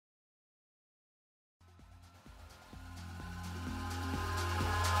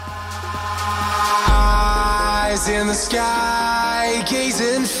in the sky,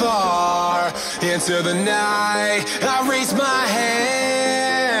 gazing far into the night. I raise my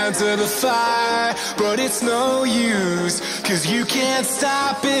hand to the fire, but it's no use, 'cause you can't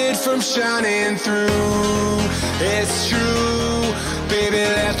stop it from shining through. It's true, baby,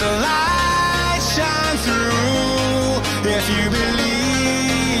 let the light shine through. If you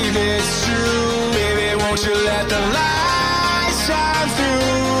believe it's true, baby, won't you let the light shine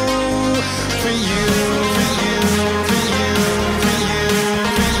through for you, for you, for you, for you, for you,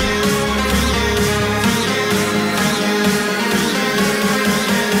 for you, for you, for you,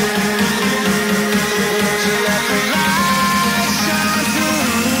 won't you let the light shine through?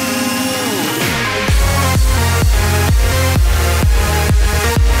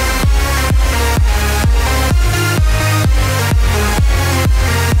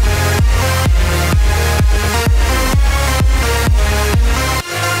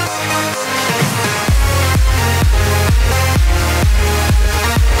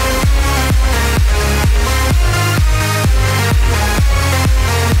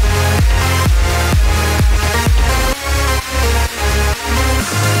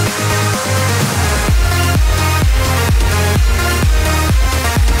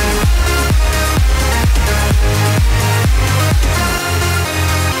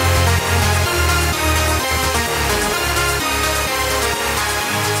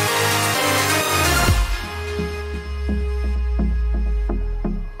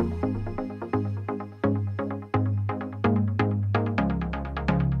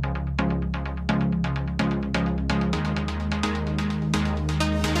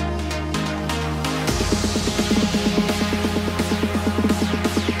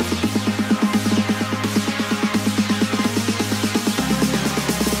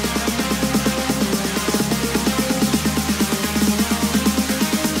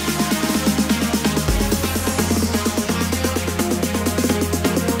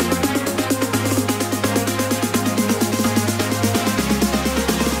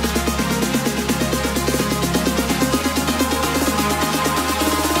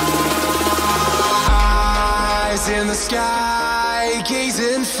 In the sky,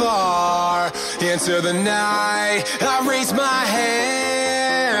 gazing far into the night. I raise my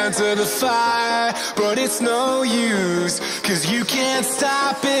hand to the fire, but it's no use, 'cause you can't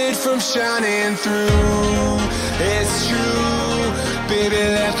stop it from shining through. It's true, baby,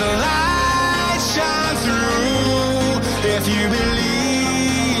 let the light shine through. If you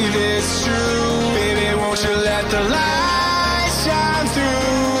believe it's true, baby, won't you let the light